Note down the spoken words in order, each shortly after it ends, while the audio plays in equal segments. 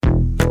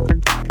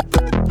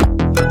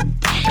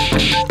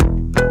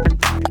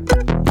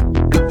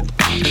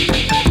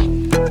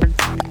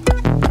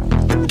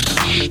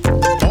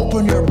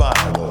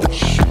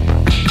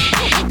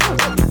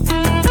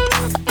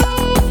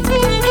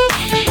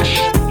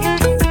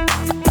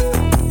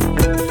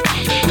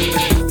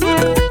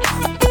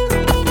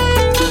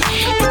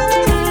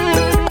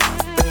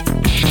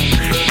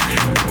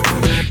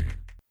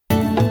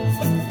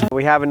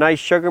have a nice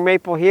sugar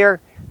maple here.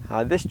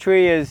 This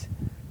tree it's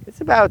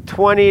about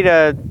 20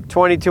 to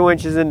 22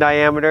 inches in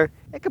diameter.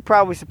 It could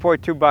probably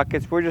support 2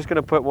 buckets. We're just going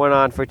to put one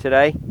on for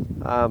today.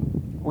 We're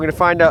going to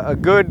find a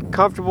good,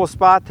 comfortable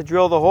spot to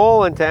drill the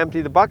hole and to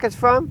empty the buckets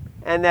from,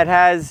 and that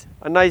has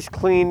a nice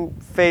clean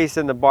face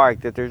in the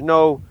bark, that there's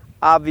no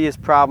obvious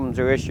problems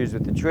or issues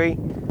with the tree.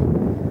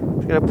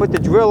 We're going to put the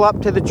drill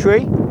up to the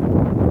tree.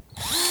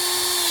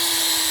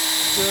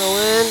 Drill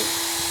in.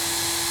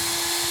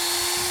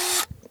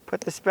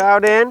 Put the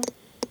spout in.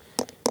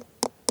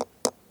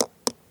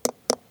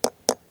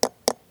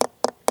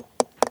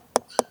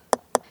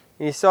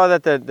 And you saw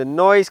that the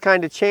noise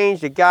kind of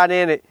changed. It got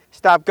in, it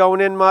stopped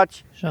going in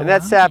much, and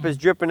that sap is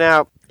dripping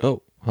out.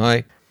 Oh,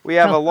 hi. We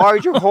have a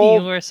larger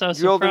hole. You were so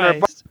drilled in our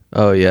surprised.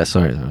 Oh, yeah,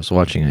 sorry. I was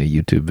watching a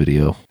YouTube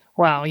video.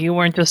 Wow, you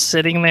weren't just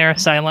sitting there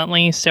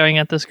silently staring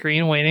at the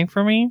screen waiting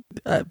for me?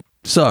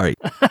 Sorry.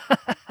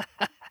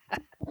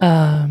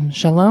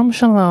 Shalom,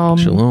 shalom.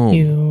 Shalom.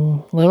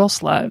 You little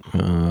slut.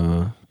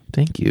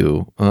 Thank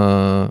you.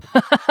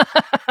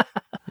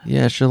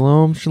 Yeah,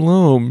 shalom,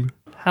 shalom.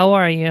 How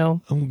are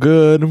you? I'm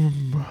good.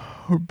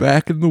 We're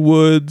back in the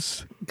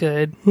woods.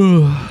 Good.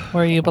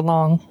 Where you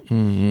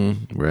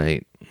belong.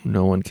 Right.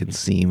 No one can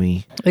see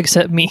me.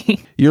 Except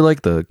me. You're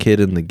like the kid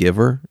in The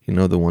Giver. You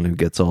know, the one who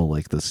gets all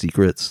like the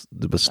secrets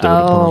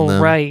bestowed upon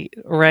them. Right.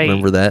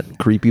 Remember that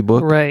creepy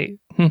book? Right.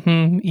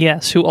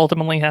 Yes, who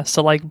ultimately has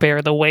to like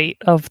bear the weight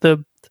of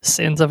the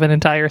sins of an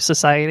entire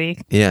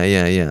society. Yeah.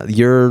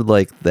 You're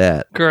like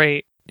that.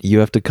 Great. You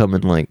have to come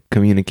and like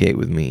communicate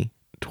with me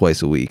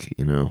twice a week,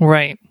 you know?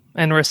 Right.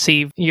 And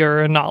receive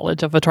your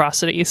knowledge of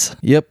atrocities.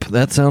 Yep,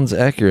 that sounds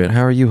accurate.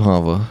 How are you,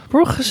 Hava?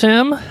 Baruch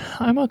Hashem,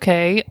 I'm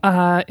okay.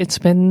 It's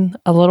been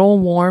a little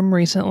warm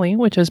recently,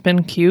 which has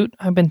been cute.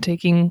 I've been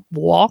taking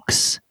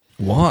walks.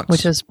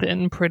 Which has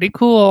been pretty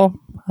cool.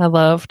 I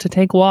love to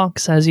take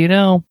walks, as you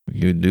know.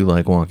 You do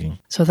like walking.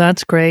 So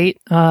that's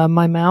great.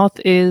 My mouth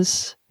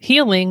is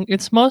healing.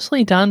 It's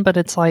mostly done, but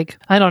it's like,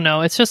 I don't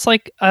know. It's just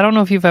like, I don't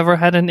know if you've ever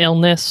had an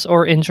illness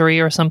or injury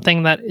or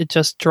something that it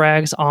just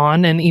drags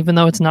on. And even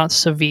though it's not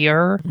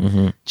severe,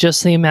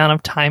 just the amount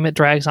of time it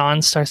drags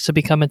on starts to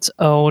become its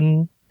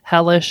own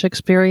hellish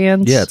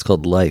experience. Yeah, it's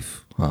called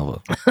life,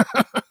 Hava.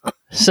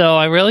 So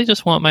I really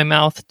just want my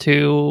mouth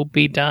to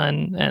be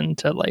done and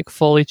to like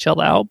fully chill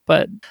out,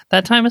 but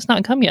that time has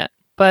not come yet.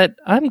 But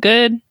I'm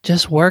good.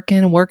 Just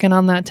working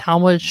on that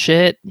Talmud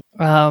shit.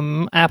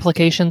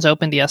 Applications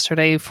opened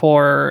yesterday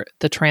for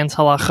the Trans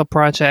Halacha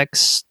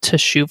Project's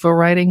Teshuvah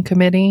Writing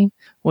Committee,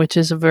 which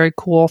is a very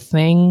cool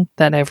thing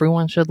that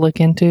everyone should look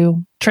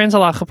into. Trans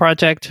Halacha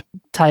Project,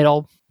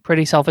 title,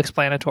 pretty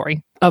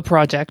self-explanatory. A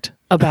project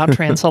about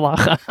trans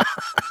halacha.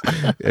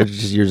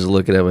 You're just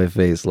looking at my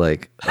face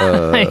like...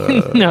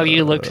 I know,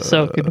 you looked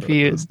so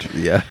confused.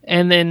 Yeah.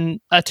 And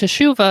then a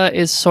teshuvah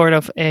is sort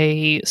of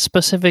a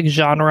specific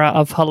genre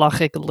of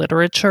halachic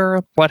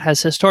literature. What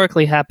has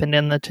historically happened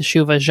in the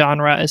teshuvah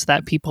genre is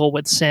that people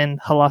would send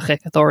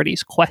halachic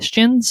authorities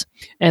questions,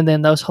 and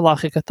then those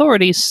halachic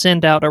authorities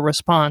send out a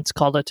response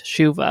called a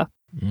teshuvah.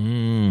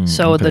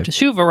 So the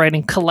Teshuvah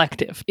Writing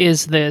Collective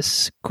is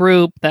this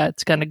group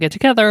that's going to get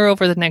together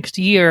over the next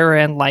year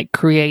and like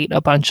create a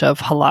bunch of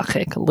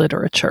halachic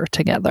literature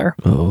together.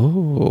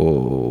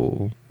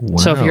 Oh, wow.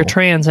 So if you're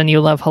trans and you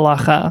love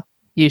halacha,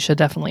 you should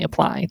definitely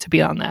apply to be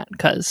on that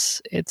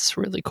because it's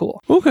really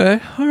cool.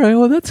 Okay. All right.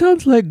 Well, that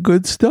sounds like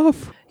good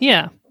stuff.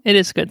 Yeah. It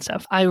is good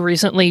stuff. I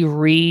recently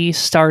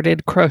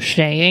restarted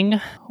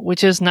crocheting,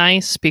 which is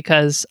nice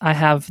because I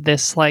have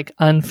this like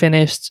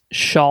unfinished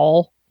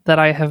shawl that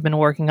I have been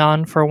working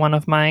on for one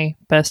of my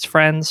best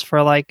friends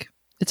for like,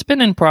 it's been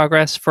in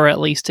progress for at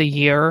least a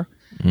year,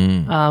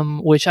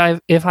 which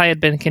if I had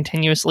been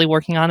continuously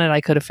working on it, I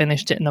could have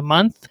finished it in a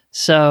month.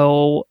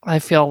 So I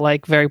feel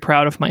like very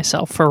proud of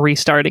myself for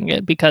restarting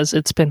it because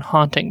it's been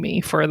haunting me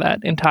for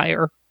that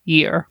entire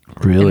year.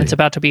 Really? And it's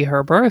about to be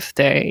her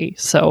birthday,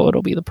 so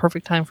it'll be the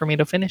perfect time for me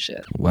to finish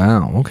it.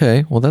 Wow.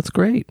 Okay. Well, that's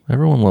great.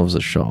 Everyone loves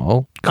a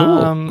shawl.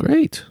 Cool.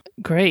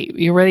 Great.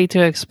 You ready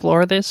to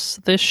explore this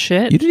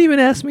shit? You didn't even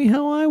ask me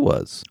how I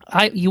was.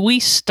 We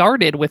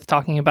started with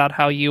talking about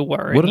how you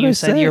were. What did I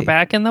said say? You're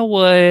back in the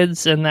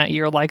woods and that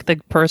you're like the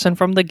person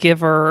from The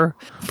Giver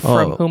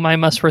from whom I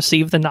must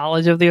receive the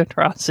knowledge of the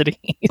atrocities.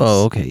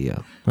 Oh, okay. Yeah.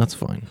 That's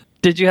fine.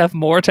 Did you have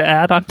more to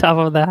add on top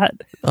of that?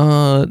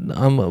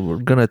 We're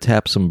going to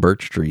tap some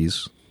birch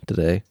trees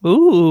today.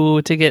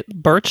 Ooh, to get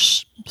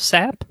birch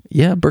sap?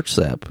 Yeah, birch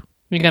sap.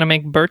 You're going to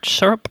make birch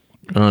syrup?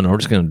 Oh, no, we're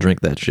just going to drink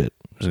that shit.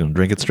 Just gonna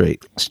drink it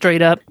straight.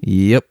 Straight up?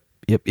 Yep.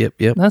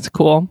 That's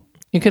cool.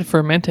 You could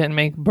ferment it and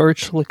make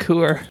birch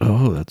liqueur.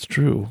 Oh, that's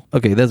true.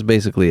 Okay, that's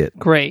basically it.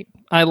 Great.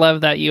 I love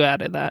that you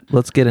added that.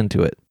 Let's get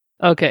into it.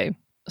 Okay,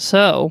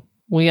 so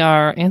we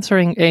are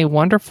answering a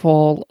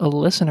wonderful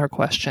listener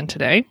question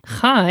today.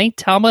 Hi,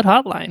 Talmud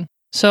Hotline.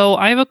 So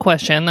I have a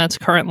question that's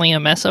currently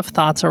a mess of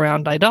thoughts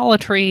around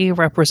idolatry,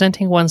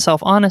 representing oneself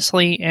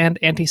honestly, and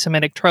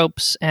anti-Semitic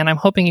tropes, and I'm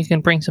hoping you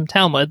can bring some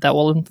Talmud that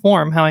will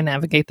inform how I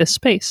navigate this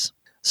space.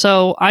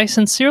 So I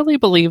sincerely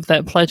believe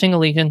that pledging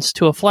allegiance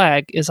to a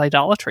flag is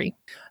idolatry.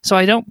 So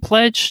I don't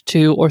pledge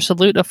to or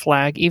salute a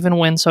flag even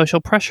when social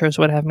pressures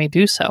would have me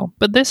do so.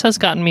 But this has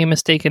gotten me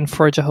mistaken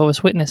for a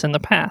Jehovah's Witness in the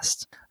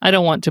past. I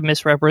don't want to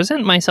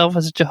misrepresent myself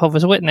as a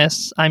Jehovah's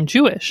Witness. I'm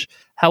Jewish.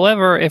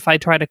 However, if I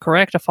try to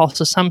correct a false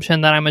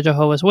assumption that I'm a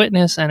Jehovah's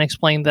Witness and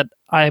explain that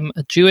I'm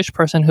a Jewish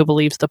person who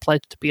believes the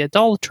pledge to be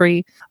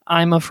idolatry,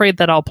 I'm afraid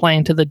that I'll play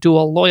into the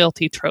dual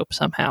loyalty trope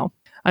somehow.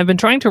 I've been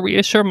trying to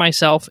reassure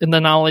myself in the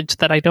knowledge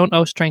that I don't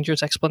owe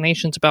strangers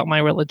explanations about my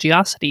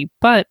religiosity,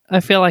 but I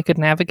feel I could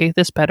navigate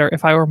this better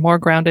if I were more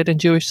grounded in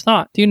Jewish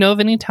thought. Do you know of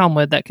any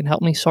Talmud that can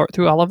help me sort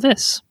through all of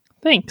this?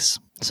 Thanks.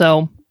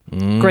 So,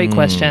 great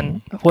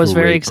question. Was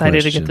very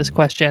excited to get this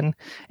question.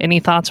 Any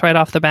thoughts right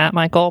off the bat,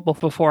 Michael,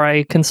 before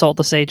I consult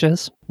the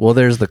sages? Well,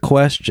 there's the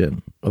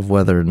question of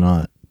whether or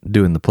not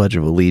doing the Pledge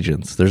of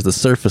Allegiance. There's the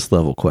surface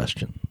level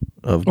question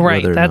of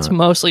right. Whether or That's not...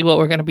 mostly what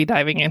we're going to be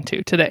diving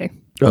into today.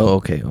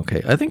 Oh,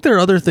 okay. I think there are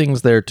other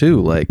things there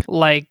too,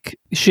 like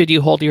should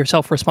you hold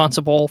yourself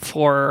responsible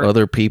for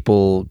other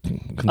people's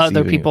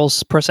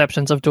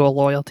perceptions of dual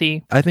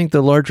loyalty? I think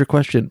the larger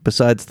question,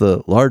 besides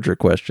the larger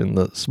question,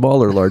 the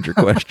smaller larger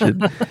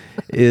question,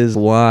 is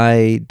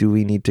why do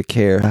we need to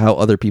care how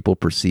other people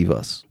perceive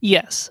us?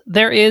 Yes,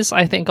 there is,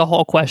 I think, a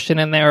whole question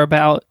in there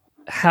about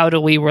how do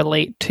we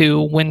relate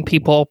to when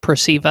people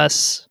perceive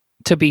us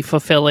to be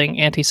fulfilling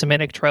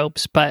anti-Semitic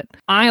tropes, but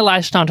I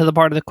latched onto the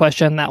part of the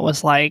question that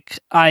was like,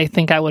 I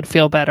think I would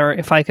feel better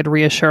if I could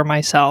reassure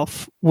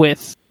myself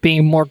with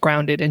being more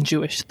grounded in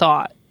Jewish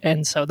thought.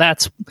 And so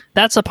that's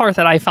the part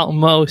that I felt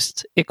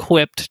most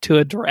equipped to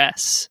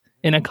address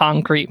in a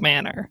concrete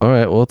manner. All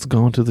right, well, let's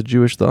go into the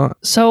Jewish thought.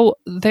 So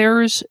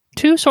there's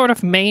two sort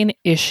of main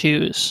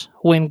issues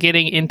when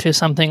getting into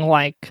something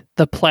like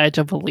the Pledge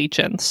of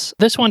Allegiance.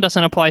 This one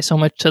doesn't apply so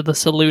much to the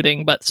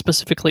saluting, but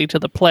specifically to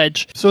the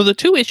pledge. So the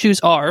two issues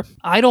are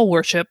idol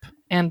worship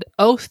and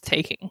oath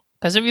taking.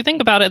 Because if you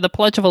think about it, the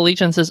Pledge of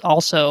Allegiance is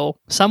also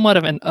somewhat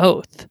of an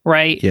oath,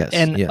 right? Yes.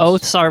 And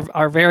oaths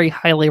are very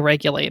highly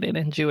regulated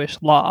in Jewish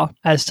law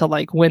as to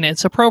like when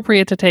it's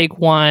appropriate to take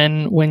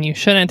one, when you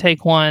shouldn't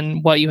take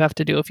one, what you have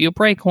to do if you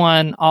break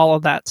one, all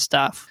of that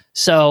stuff.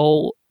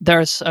 So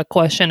there's a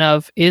question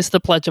of, is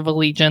the Pledge of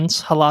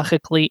Allegiance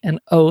halachically an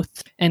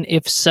oath? And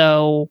if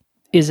so,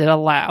 is it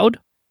allowed?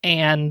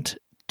 And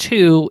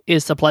two,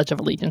 is the Pledge of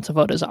Allegiance a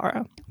Avodah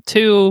Zarah?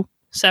 Two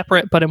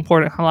separate but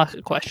important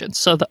halakhic questions.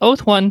 So the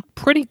oath one,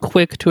 pretty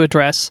quick to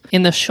address.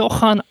 In the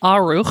Shulchan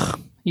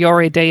Aruch,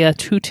 Yoreh Deah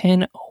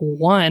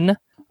 210.1,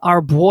 our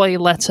boy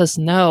lets us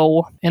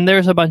know, and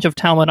there's a bunch of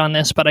Talmud on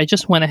this, but I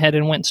just went ahead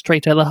and went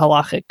straight to the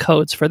halakhic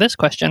codes for this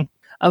question.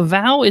 A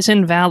vow is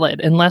invalid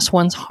unless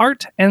one's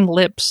heart and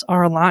lips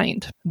are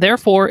aligned.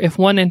 Therefore, if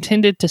one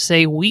intended to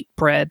say wheat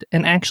bread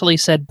and actually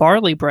said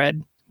barley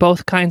bread,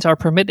 both kinds are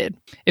permitted.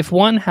 If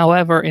one,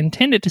 however,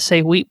 intended to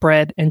say wheat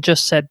bread and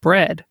just said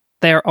bread,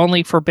 they are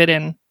only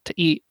forbidden to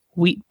eat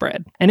wheat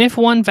bread. And if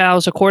one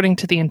vows according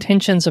to the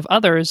intentions of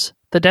others,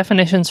 the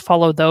definitions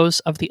follow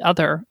those of the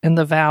other, and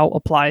the vow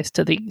applies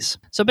to these.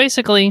 So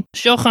basically,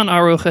 Shulchan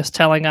Aruch is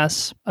telling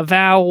us a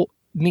vow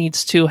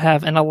needs to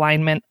have an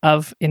alignment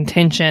of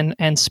intention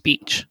and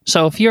speech.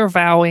 So if you're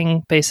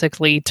vowing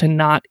basically to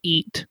not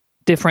eat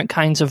different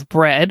kinds of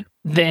bread,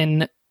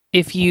 then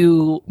if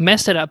you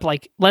mess it up,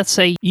 like let's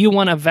say you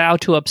want to vow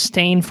to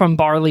abstain from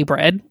barley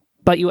bread,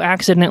 but you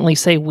accidentally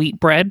say wheat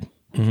bread,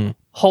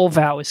 whole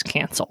vow is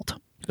canceled.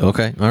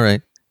 Okay, all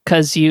right.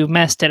 Because you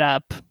messed it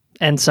up.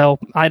 And so,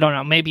 I don't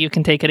know, maybe you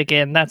can take it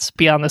again. That's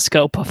beyond the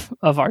scope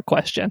of our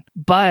question.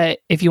 But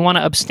if you want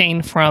to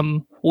abstain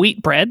from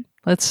wheat bread,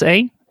 let's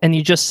say, and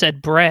you just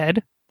said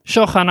bread,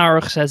 Shulchan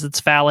Aruch says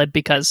it's valid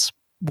because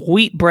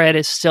wheat bread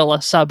is still a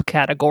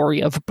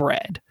subcategory of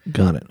bread.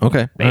 Got it.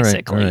 Okay.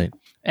 Basically. All right.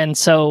 And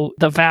so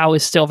the vow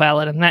is still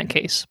valid in that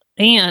case.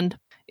 And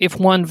if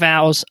one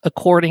vows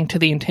according to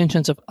the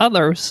intentions of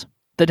others,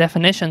 the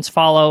definitions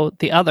follow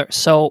the others.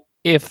 So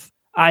if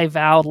I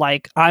vowed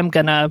like I'm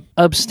going to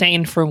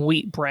abstain from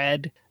wheat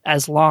bread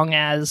as long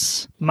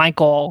as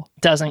Michael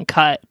doesn't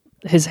cut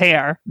his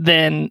hair,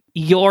 then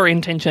your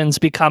intentions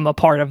become a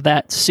part of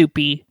that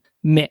soupy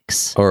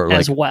mix or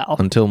as like well.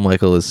 Until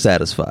Michael is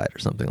satisfied or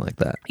something like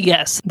that.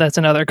 Yes, that's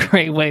another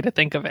great way to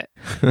think of it.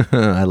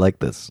 I like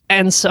this.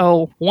 And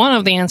so one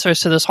of the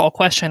answers to this whole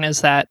question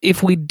is that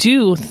if we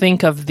do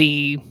think of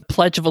the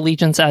Pledge of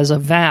Allegiance as a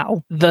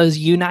vow, the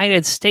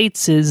United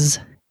States'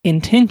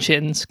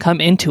 intentions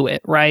come into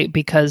it, right?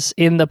 Because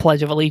in the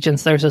Pledge of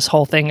Allegiance, there's this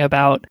whole thing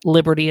about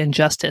liberty and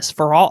justice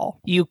for all.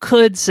 You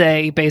could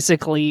say,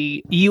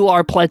 basically, you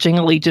are pledging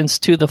allegiance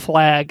to the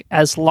flag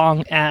as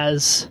long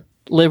as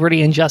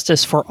liberty and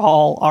justice for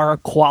all are a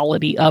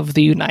quality of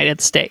the United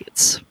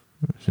States.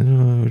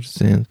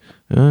 Okay.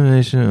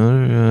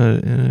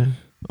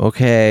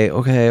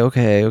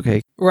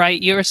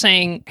 Right, you're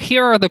saying,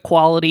 here are the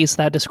qualities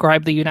that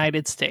describe the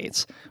United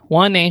States.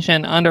 One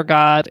nation, under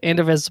God,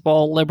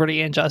 indivisible,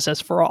 liberty and justice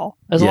for all.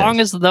 As long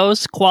as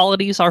those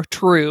qualities are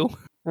true,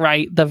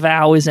 right? The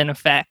vow is in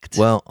effect.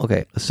 Well,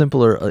 okay, a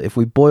simpler, if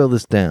we boil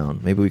this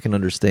down, maybe we can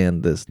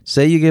understand this.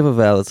 Say you give a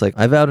vow that's like,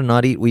 I vow to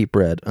not eat wheat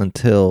bread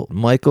until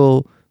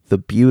Michael, the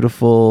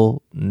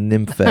beautiful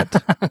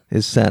nymphet,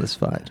 is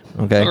satisfied.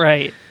 Okay?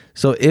 Right.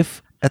 So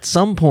if at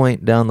some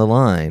point down the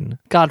line,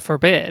 God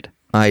forbid.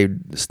 I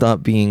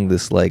stop being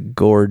this like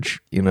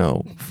gorge,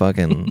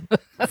 fucking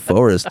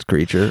forest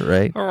creature,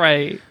 right?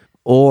 Right.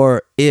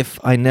 Or if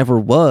I never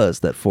was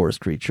that forest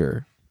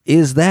creature,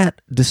 is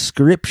that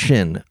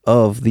description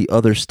of the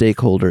other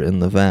stakeholder in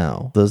the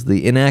vow? Does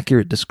the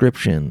inaccurate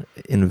description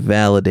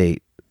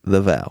invalidate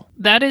the vow?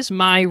 That is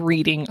my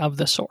reading of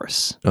the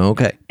source.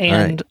 Okay.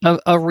 And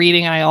a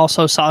reading I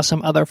also saw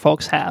some other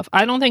folks have.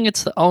 I don't think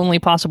it's the only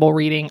possible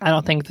reading. I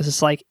don't think this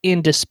is like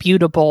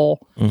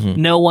indisputable.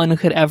 No one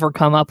could ever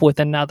come up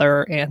with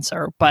another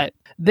answer. But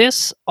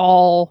this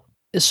all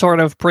sort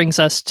of brings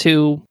us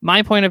to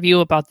my point of view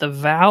about the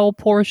vow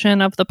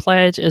portion of the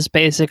pledge is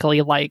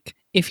basically like,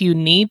 if you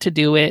need to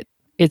do it,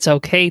 it's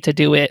okay to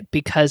do it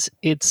because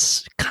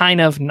it's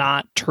kind of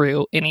not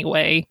true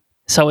anyway.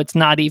 So it's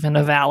not even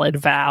a valid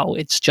vow.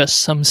 It's just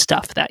some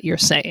stuff that you're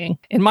saying.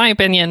 In my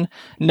opinion,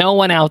 no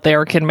one out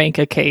there can make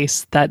a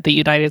case that the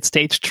United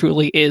States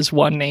truly is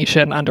one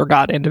nation under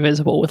God,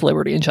 indivisible, with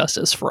liberty and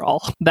justice for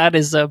all. That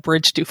is a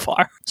bridge too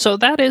far. So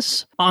that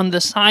is on the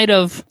side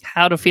of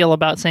how to feel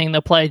about saying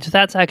the pledge.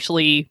 That's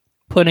actually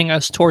putting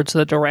us towards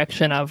the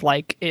direction of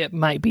like it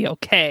might be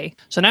okay.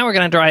 So now we're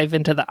going to drive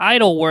into the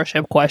idol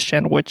worship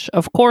question, which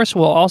of course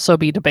will also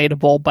be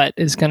debatable, but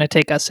is going to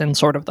take us in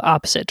sort of the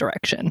opposite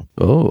direction.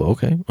 Oh,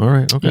 okay. All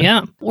right. Okay.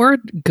 Yeah. We're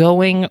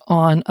going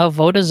on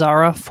Avodah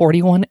Zarah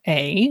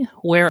 41a,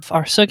 where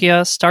our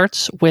sugya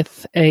starts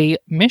with a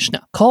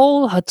Mishnah.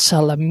 Kol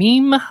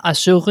hatzalamim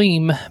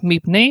asurim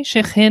mipnei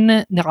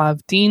shechin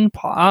neravdin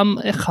pa'am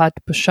echat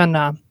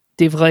b'shana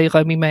divrei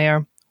Rabbi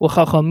Meir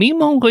u'chachamim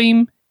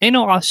omrim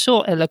אינו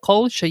אסור אלא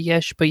כל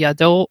שיש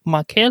בידו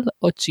מקל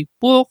או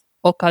ציפור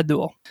או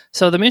כדור.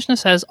 So the Mishnah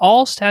says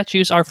all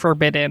statues are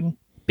forbidden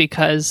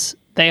because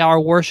they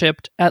are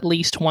worshipped at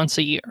least once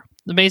a year.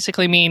 They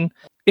basically mean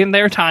in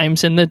their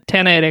times, in the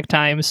Tannaitic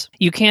times,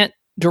 you can't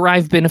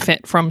derive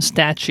benefit from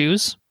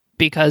statues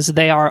because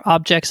they are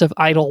objects of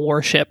idol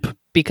worship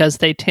because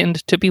they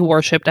tend to be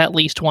worshipped at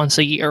least once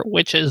a year,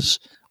 which is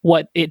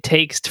what it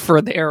takes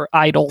for their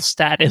idol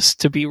status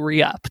to be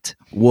re-upped.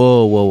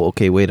 Whoa,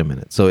 okay, wait a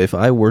minute. So if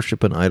I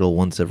worship an idol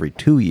once every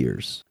 2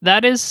 years...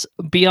 That is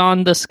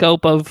beyond the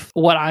scope of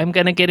what I'm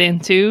going to get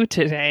into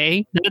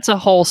today. That's a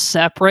whole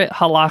separate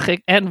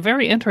halachic and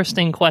very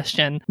interesting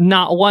question,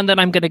 not one that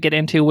I'm going to get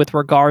into with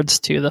regards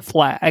to the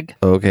flag.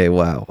 Okay,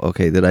 wow.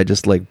 Okay, did I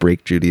just like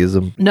break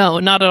Judaism? No,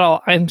 not at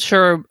all. I'm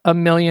sure a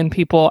million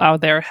people out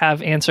there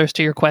have answers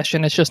to your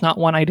question. It's just not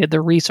one I did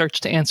the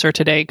research to answer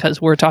today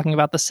because we're talking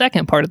about the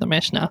second part of the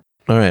Mishnah.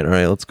 All right,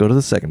 let's go to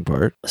the second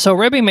part. So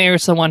Rabbi Meir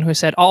is the one who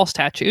said all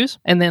statues,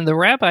 and then the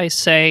rabbis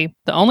say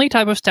the only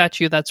type of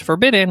statue that's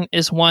forbidden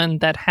is one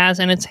that has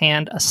in its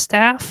hand a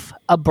staff,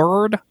 a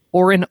bird,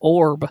 or an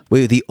orb.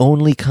 Wait, the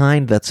only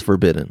kind that's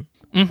forbidden?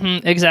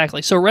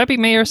 Exactly. So Rabbi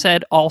Meir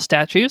said all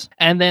statues,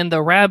 and then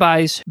the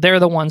rabbis, they're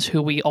the ones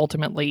who we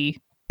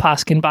ultimately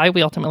paskin by,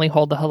 we ultimately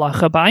hold the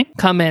halacha by,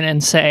 come in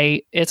and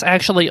say it's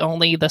actually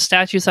only the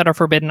statues that are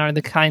forbidden are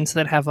the kinds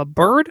that have a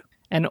bird,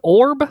 an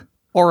orb,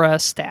 or a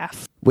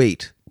staff.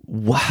 Wait,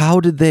 how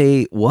did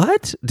they,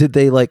 what? Did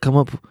they like come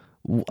up?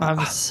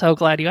 I'm so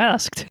glad you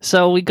asked.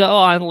 So we go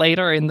on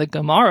later in the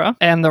Gemara,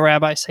 and the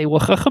rabbis say,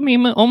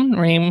 "V'chachamim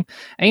omrim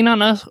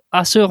einan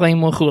asurim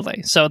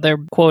v'chulei." So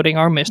they're quoting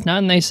our Mishnah,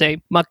 and they say,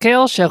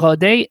 "Makel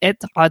sherodei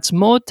et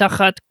atzmo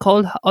tachat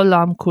kol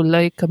ha'olam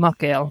kulei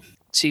k'makel,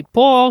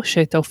 tzipor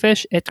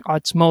shetofesh et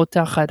atzmo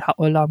tachat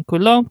ha'olam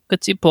kulo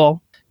k'tzipor."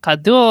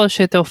 כדור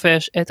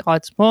שתופש את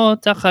עצמו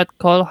תחת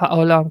כל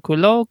העולם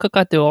כולו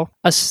ככדור.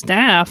 A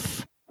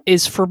staff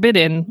is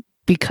forbidden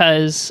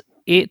because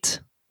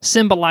it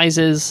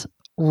symbolizes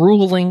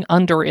ruling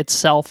under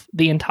itself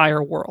the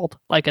entire world,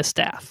 like a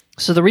staff.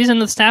 So the reason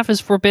the staff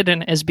is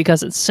forbidden is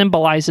because it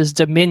symbolizes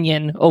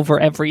dominion over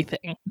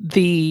everything.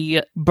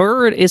 The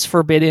bird is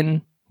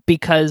forbidden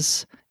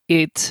because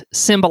it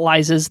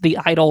symbolizes the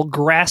idol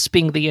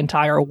grasping the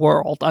entire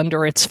world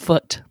under its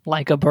foot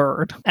like a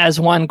bird, as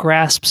one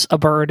grasps a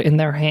bird in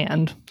their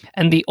hand.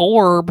 And the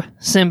orb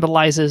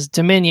symbolizes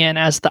dominion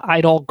as the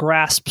idol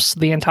grasps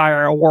the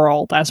entire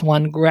world, as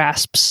one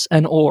grasps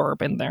an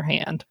orb in their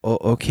hand. Oh,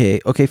 okay,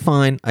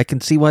 fine. I can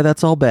see why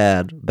that's all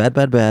bad. Bad.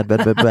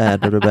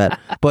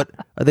 But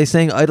are they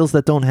saying idols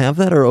that don't have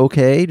that are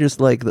okay? Just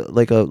like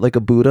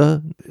a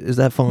Buddha? Is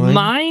that fine?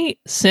 My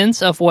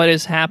sense of what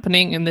is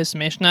happening in this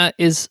Mishnah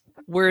is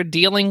we're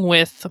dealing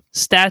with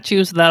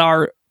statues that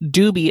are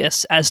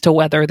dubious as to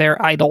whether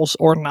they're idols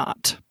or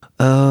not.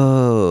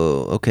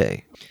 Oh,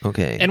 okay.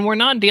 And we're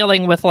not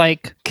dealing with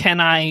like,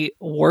 can I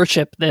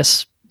worship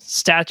this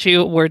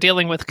statue? We're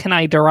dealing with, can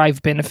I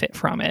derive benefit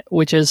from it?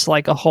 Which is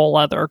like a whole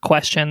other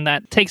question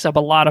that takes up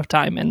a lot of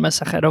time in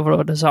Masechet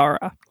Avodah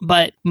Zarah.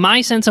 But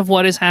my sense of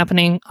what is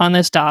happening on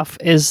this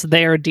daf is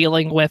they're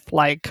dealing with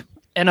like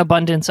an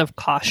abundance of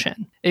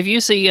caution. If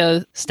you see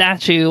a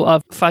statue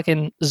of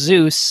fucking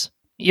Zeus,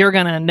 you're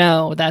going to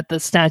know that the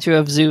statue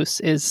of Zeus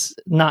is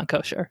not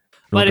kosher.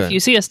 But if Okay. you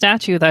see a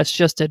statue that's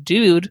just a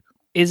dude,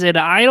 is it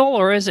an idol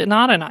or is it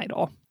not an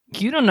idol?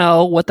 You don't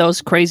know what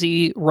those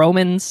crazy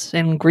Romans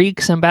and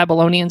Greeks and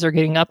Babylonians are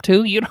getting up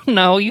to. You don't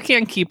know. You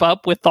can't keep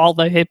up with all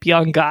the hip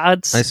young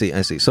gods. I see.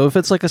 So if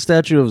it's like a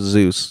statue of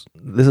Zeus,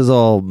 this is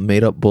all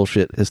made up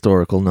bullshit,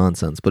 historical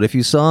nonsense. But if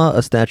you saw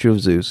a statue of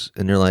Zeus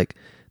and you're like,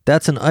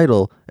 that's an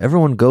idol,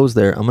 everyone goes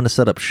there, I'm going to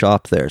set up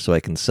shop there so I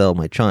can sell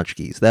my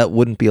tchotchkes. That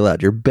wouldn't be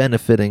allowed. You're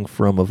benefiting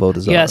from Avodah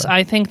Zarah. Yes,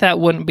 I think that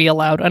wouldn't be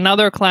allowed.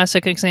 Another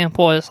classic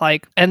example is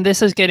like, and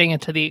this is getting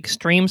into the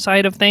extreme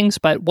side of things,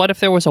 but what if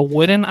there was a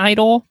wooden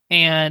idol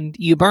and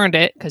you burned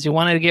it because you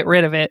wanted to get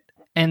rid of it?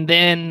 And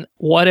then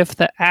what if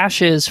the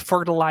ashes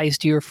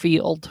fertilized your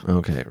field?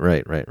 Okay,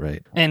 right.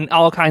 And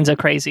all kinds of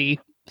crazy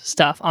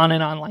stuff on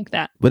and on like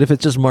that. But if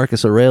it's just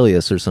Marcus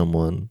Aurelius or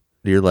someone,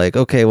 you're like,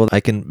 okay, well, I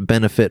can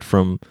benefit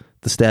from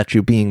the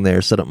statue being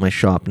there, set up my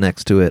shop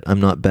next to it. I'm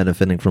not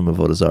benefiting from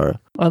Avodah Zarah.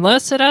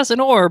 Unless it has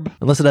an orb.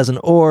 Unless it has an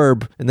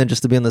orb, and then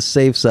just to be on the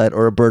safe side,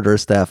 or a bird or a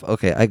staff.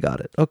 Okay, I got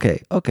it.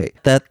 Okay.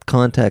 That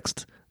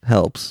context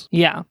helps.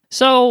 Yeah.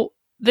 So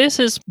this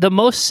is the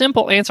most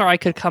simple answer I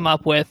could come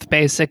up with,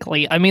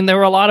 basically. I mean, there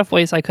were a lot of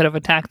ways I could have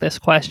attacked this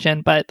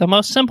question, but the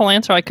most simple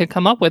answer I could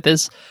come up with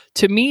is,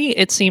 to me,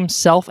 it seems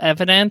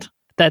self-evident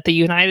that the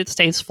United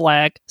States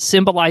flag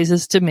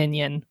symbolizes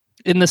dominion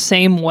in the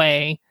same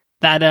way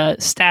that a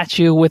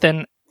statue with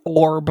an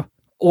orb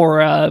or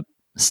a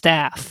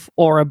staff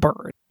or a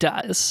bird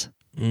does.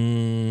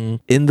 In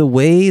the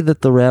way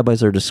that the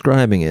rabbis are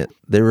describing it,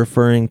 they're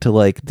referring to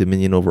like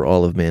dominion over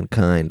all of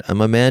mankind.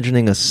 I'm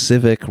imagining a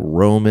civic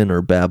Roman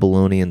or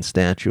Babylonian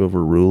statue of a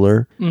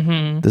ruler.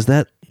 Mm-hmm. Does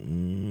that...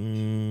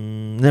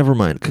 never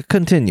mind.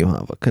 Continue,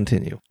 Hava.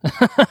 Continue.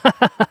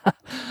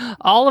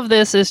 All of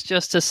this is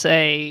just to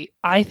say,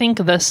 I think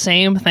the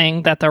same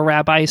thing that the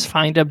rabbis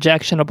find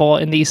objectionable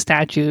in these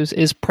statues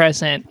is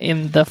present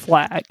in the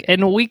flag.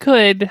 And we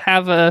could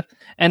have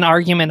an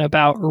argument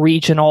about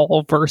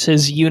regional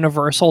versus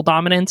universal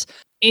dominance.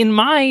 In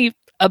my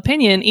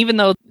opinion, even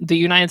though the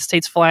United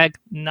States flag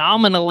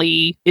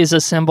nominally is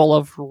a symbol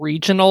of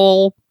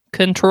regional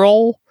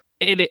control,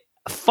 it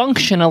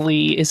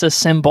functionally is a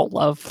symbol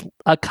of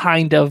a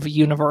kind of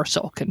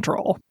universal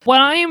control.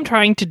 What I am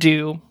trying to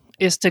do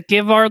is to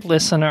give our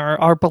listener,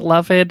 our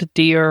beloved,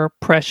 dear,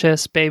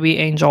 precious baby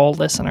angel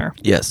listener,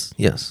 Yes.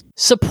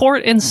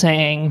 support in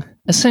saying,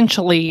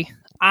 essentially,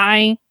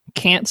 I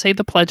can't say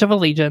the Pledge of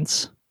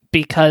Allegiance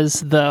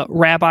because the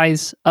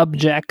rabbis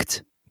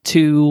object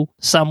to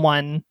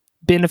someone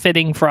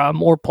benefiting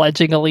from or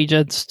pledging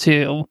allegiance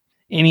to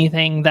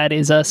anything that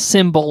is a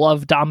symbol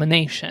of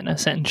domination,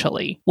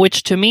 essentially,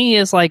 which to me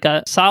is like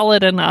a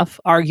solid enough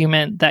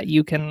argument that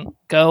you can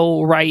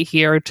go right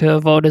here to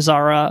Avodah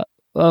Zarah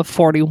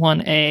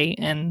 41a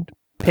and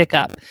pick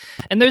up.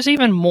 And there's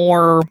even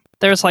more.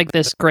 There's like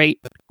this great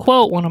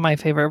quote, one of my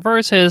favorite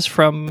verses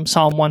from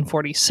Psalm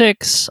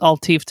 146, Al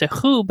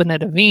tivtechu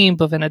b'nedavim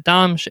b'ven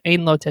adam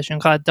she'ein lo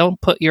teshunkah. Don't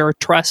put your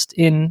trust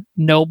in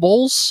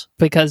nobles,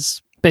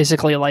 because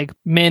basically like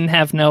men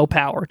have no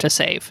power to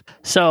save.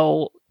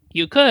 So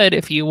you could,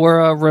 if you were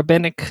a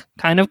rabbinic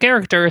kind of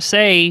character,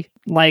 say,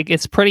 like,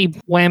 it's pretty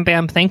wham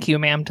bam thank you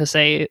ma'am to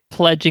say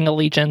pledging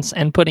allegiance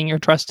and putting your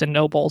trust in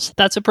nobles.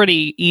 That's a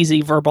pretty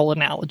easy verbal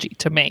analogy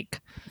to make.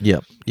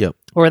 Yep.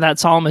 Or that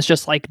psalm is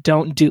just like,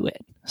 don't do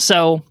it.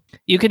 So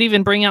you could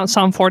even bring out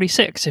Psalm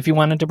 46 if you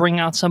wanted to bring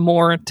out some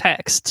more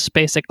texts,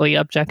 basically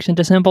objection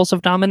to symbols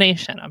of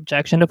domination,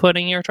 objection to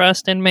putting your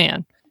trust in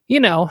man. You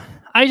know,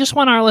 I just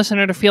want our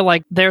listener to feel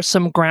like there's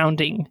some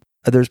grounding.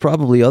 There's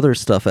probably other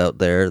stuff out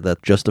there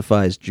that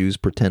justifies Jews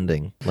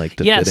pretending like to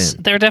fit Yes,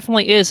 in. there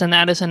definitely is, and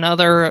that is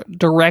another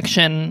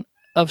direction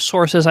of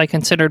sources I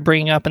considered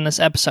bringing up in this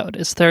episode.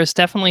 Is there's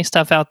definitely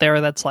stuff out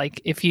there that's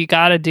like, if you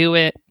gotta do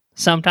it,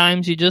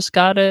 sometimes you just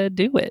gotta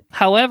do it.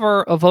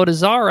 However, Avodah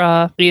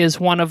Zarah is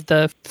one of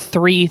the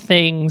three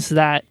things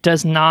that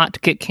does not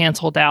get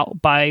canceled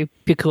out by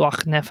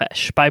Pikuach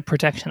Nefesh, by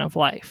protection of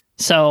life.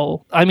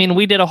 So, I mean,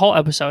 we did a whole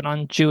episode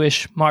on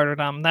Jewish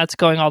martyrdom. That's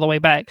going all the way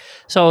back.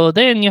 So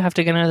then you have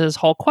to get into this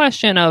whole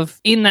question of,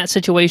 in that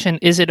situation,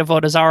 is it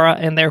Avodah Zarah,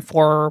 and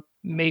therefore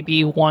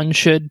maybe one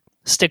should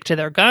stick to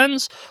their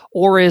guns?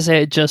 Or is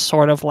it just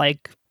sort of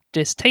like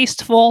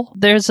distasteful?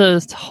 There's a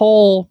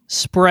whole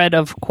spread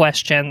of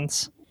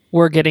questions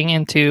we're getting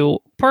into.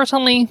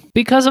 Personally,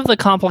 because of the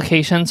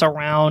complications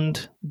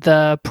around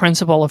the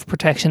principle of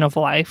protection of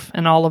life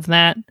and all of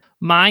that,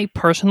 my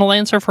personal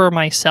answer for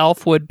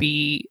myself would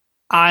be,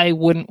 I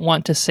wouldn't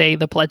want to say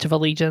the Pledge of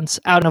Allegiance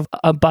out of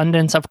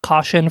abundance of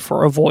caution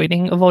for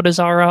avoiding Avodah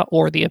Zarah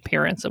or the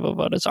appearance of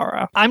Avodah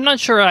Zarah. I'm not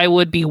sure I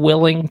would be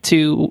willing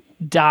to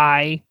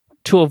die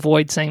to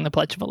avoid saying the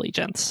Pledge of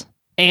Allegiance.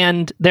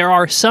 And there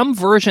are some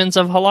versions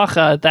of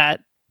halacha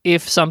that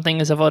if something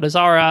is Avodah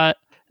Zarah,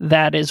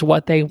 that is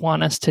what they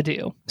want us to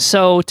do.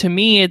 So to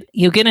me,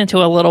 you get into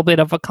a little bit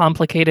of a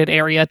complicated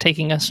area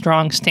taking a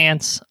strong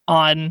stance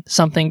on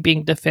something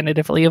being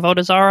definitively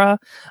Avodah Zarah.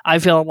 I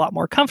feel a lot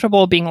more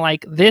comfortable being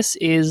like, this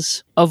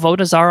is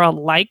Avodah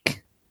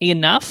Zarah-like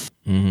enough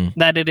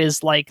that it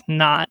is like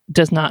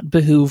does not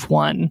behoove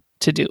one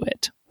to do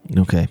it.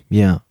 Okay,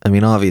 yeah. I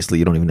mean, obviously,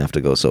 you don't even have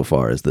to go so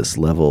far as this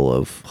level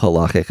of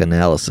halakhic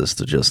analysis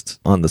to just,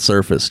 on the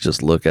surface,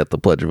 just look at the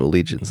Pledge of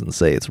Allegiance and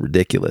say it's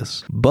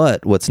ridiculous.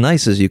 But what's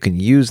nice is you can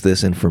use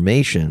this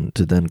information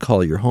to then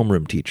call your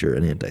homeroom teacher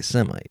an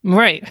anti-Semite.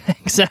 Right,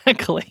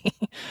 exactly.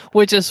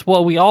 Which is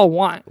what we all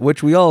want.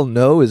 Which we all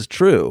know is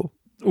true.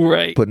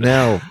 Right. But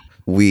now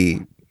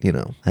we,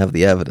 have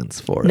the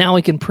evidence for it. Now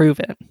we can prove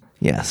it.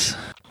 Yes.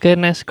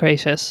 Goodness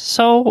gracious.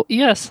 So,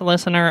 yes,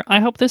 listener, I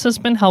hope this has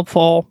been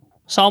helpful.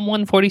 Psalm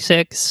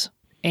 146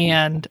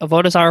 and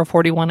Avodah Zarah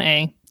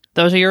 41a.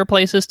 Those are your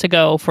places to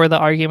go for the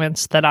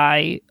arguments that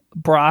I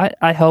brought.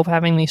 I hope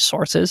having these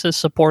sources is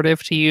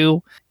supportive to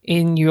you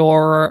in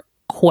your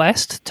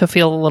quest to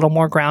feel a little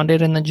more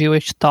grounded in the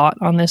Jewish thought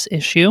on this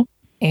issue.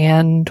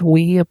 And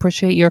we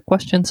appreciate your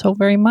questions so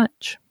very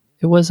much.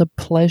 It was a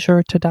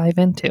pleasure to dive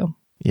into.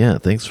 Yeah,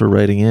 thanks for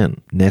writing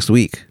in. Next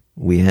week,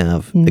 we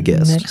have a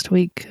guest. Next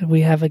week, we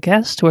have a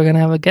guest. We're going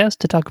to have a guest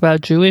to talk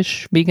about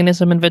Jewish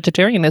veganism and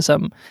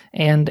vegetarianism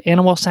and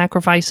animal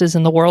sacrifices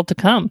in the world to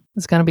come.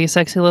 It's going to be a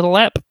sexy little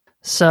ep.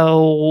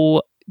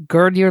 So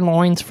gird your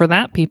loins for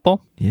that,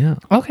 people. Yeah.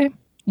 Okay.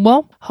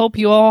 Well, hope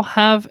you all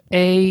have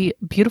a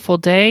beautiful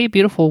day,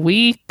 beautiful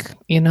week,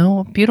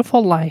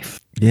 beautiful life.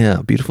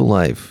 Yeah, beautiful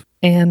life.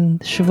 And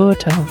Shavua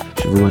Tov.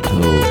 Shavua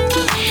Tov.